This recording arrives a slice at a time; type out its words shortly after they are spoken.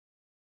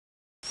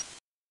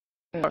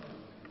Thank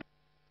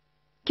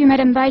you,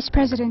 Madam Vice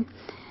President.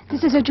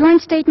 This is a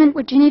joint statement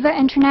with Geneva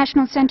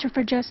International Center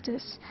for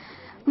Justice.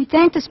 We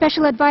thank the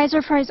Special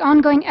Advisor for his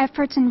ongoing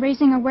efforts in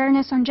raising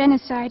awareness on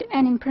genocide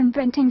and in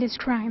preventing this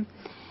crime.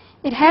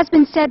 It has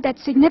been said that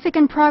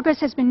significant progress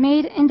has been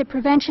made in the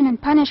prevention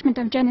and punishment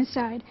of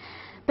genocide,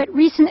 but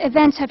recent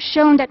events have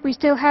shown that we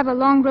still have a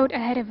long road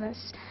ahead of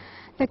us.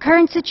 The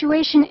current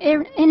situation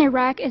in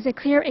Iraq is a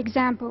clear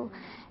example.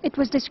 It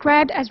was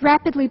described as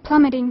rapidly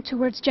plummeting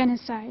towards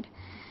genocide.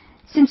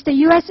 Since the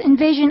U.S.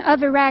 invasion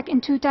of Iraq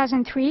in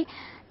 2003,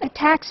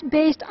 attacks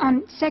based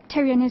on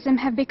sectarianism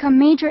have become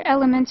major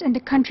elements in the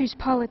country's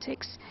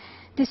politics.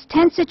 This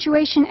tense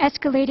situation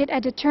escalated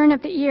at the turn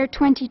of the year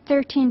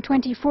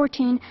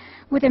 2013-2014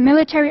 with a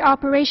military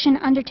operation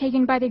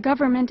undertaken by the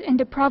government in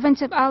the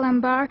province of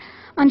Al-Anbar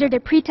under the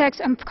pretext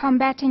of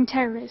combating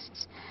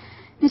terrorists.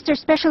 Mr.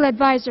 Special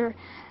Advisor,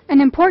 an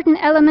important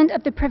element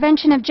of the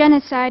prevention of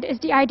genocide is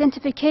the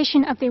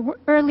identification of the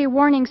early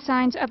warning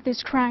signs of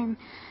this crime.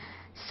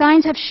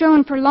 Signs have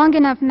shown for long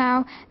enough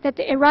now that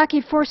the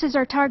Iraqi forces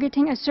are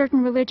targeting a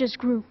certain religious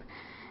group.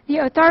 The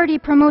authority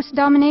promotes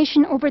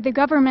domination over the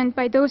government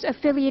by those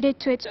affiliated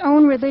to its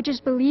own religious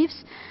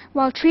beliefs,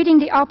 while treating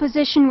the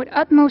opposition with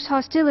utmost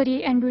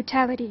hostility and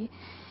brutality.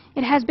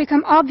 It has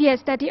become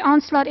obvious that the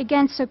onslaught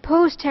against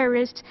supposed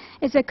terrorists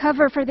is a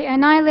cover for the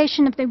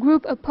annihilation of the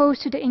group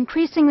opposed to the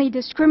increasingly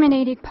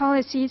discriminating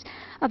policies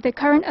of the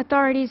current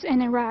authorities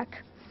in Iraq.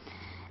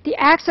 The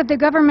acts of the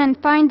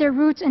government find their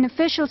roots in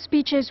official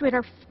speeches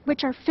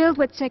which are filled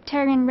with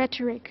sectarian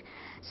rhetoric.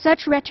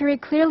 Such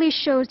rhetoric clearly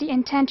shows the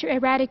intent to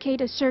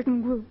eradicate a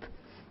certain group.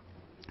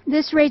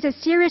 This raises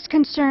serious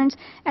concerns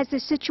as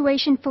the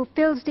situation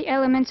fulfills the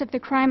elements of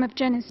the crime of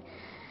genocide.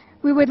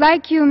 We would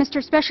like you,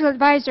 Mr. Special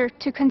Advisor,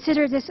 to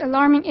consider this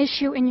alarming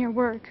issue in your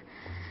work.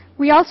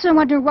 We also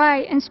wonder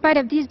why, in spite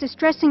of these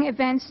distressing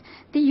events,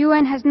 the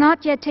UN has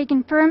not yet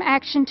taken firm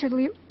action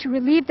to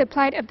relieve the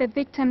plight of the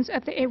victims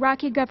of the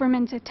Iraqi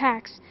government's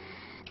attacks.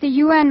 The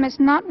UN must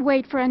not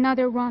wait for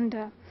another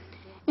Rwanda.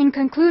 In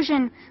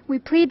conclusion, we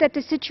plead that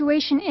the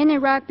situation in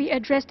Iraq be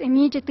addressed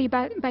immediately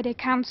by the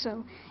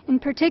Council. In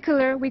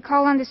particular, we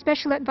call on the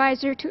Special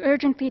Advisor to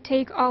urgently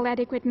take all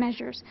adequate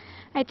measures.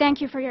 I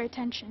thank you for your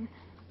attention.